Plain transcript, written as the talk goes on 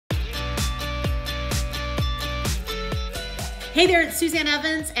Hey there, it's Suzanne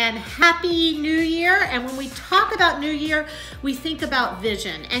Evans, and Happy New Year. And when we talk about New Year, we think about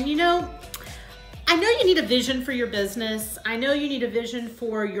vision. And you know, I know you need a vision for your business. I know you need a vision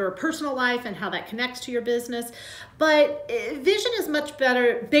for your personal life and how that connects to your business. But vision is much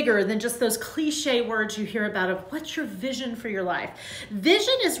bigger than just those cliche words you hear about of what's your vision for your life.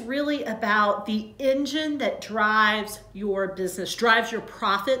 Vision is really about the engine that drives your business, drives your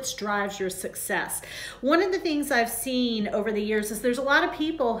profits, drives your success. One of the things I've seen over the years is there's a lot of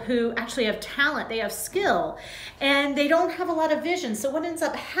people who actually have talent, they have skill, and they don't have a lot of vision. So what ends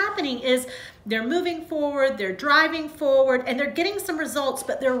up happening is they're moving forward, they're driving forward, and they're getting some results,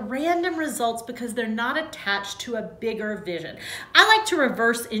 but they're random results because they're not attached to a bigger vision. I like to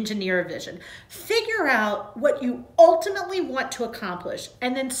reverse engineer a vision. Figure out what you ultimately want to accomplish,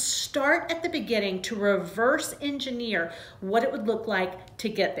 and then start at the beginning to reverse engineer what it would look like to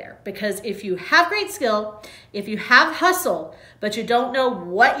get there. Because if you have great skill, if you have hustle, but you don't know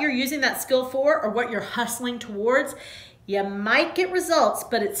what you're using that skill for or what you're hustling towards, you might get results,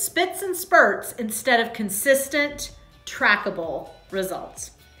 but it's spits and spurts instead of consistent, trackable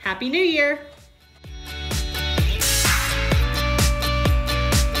results. Happy New Year.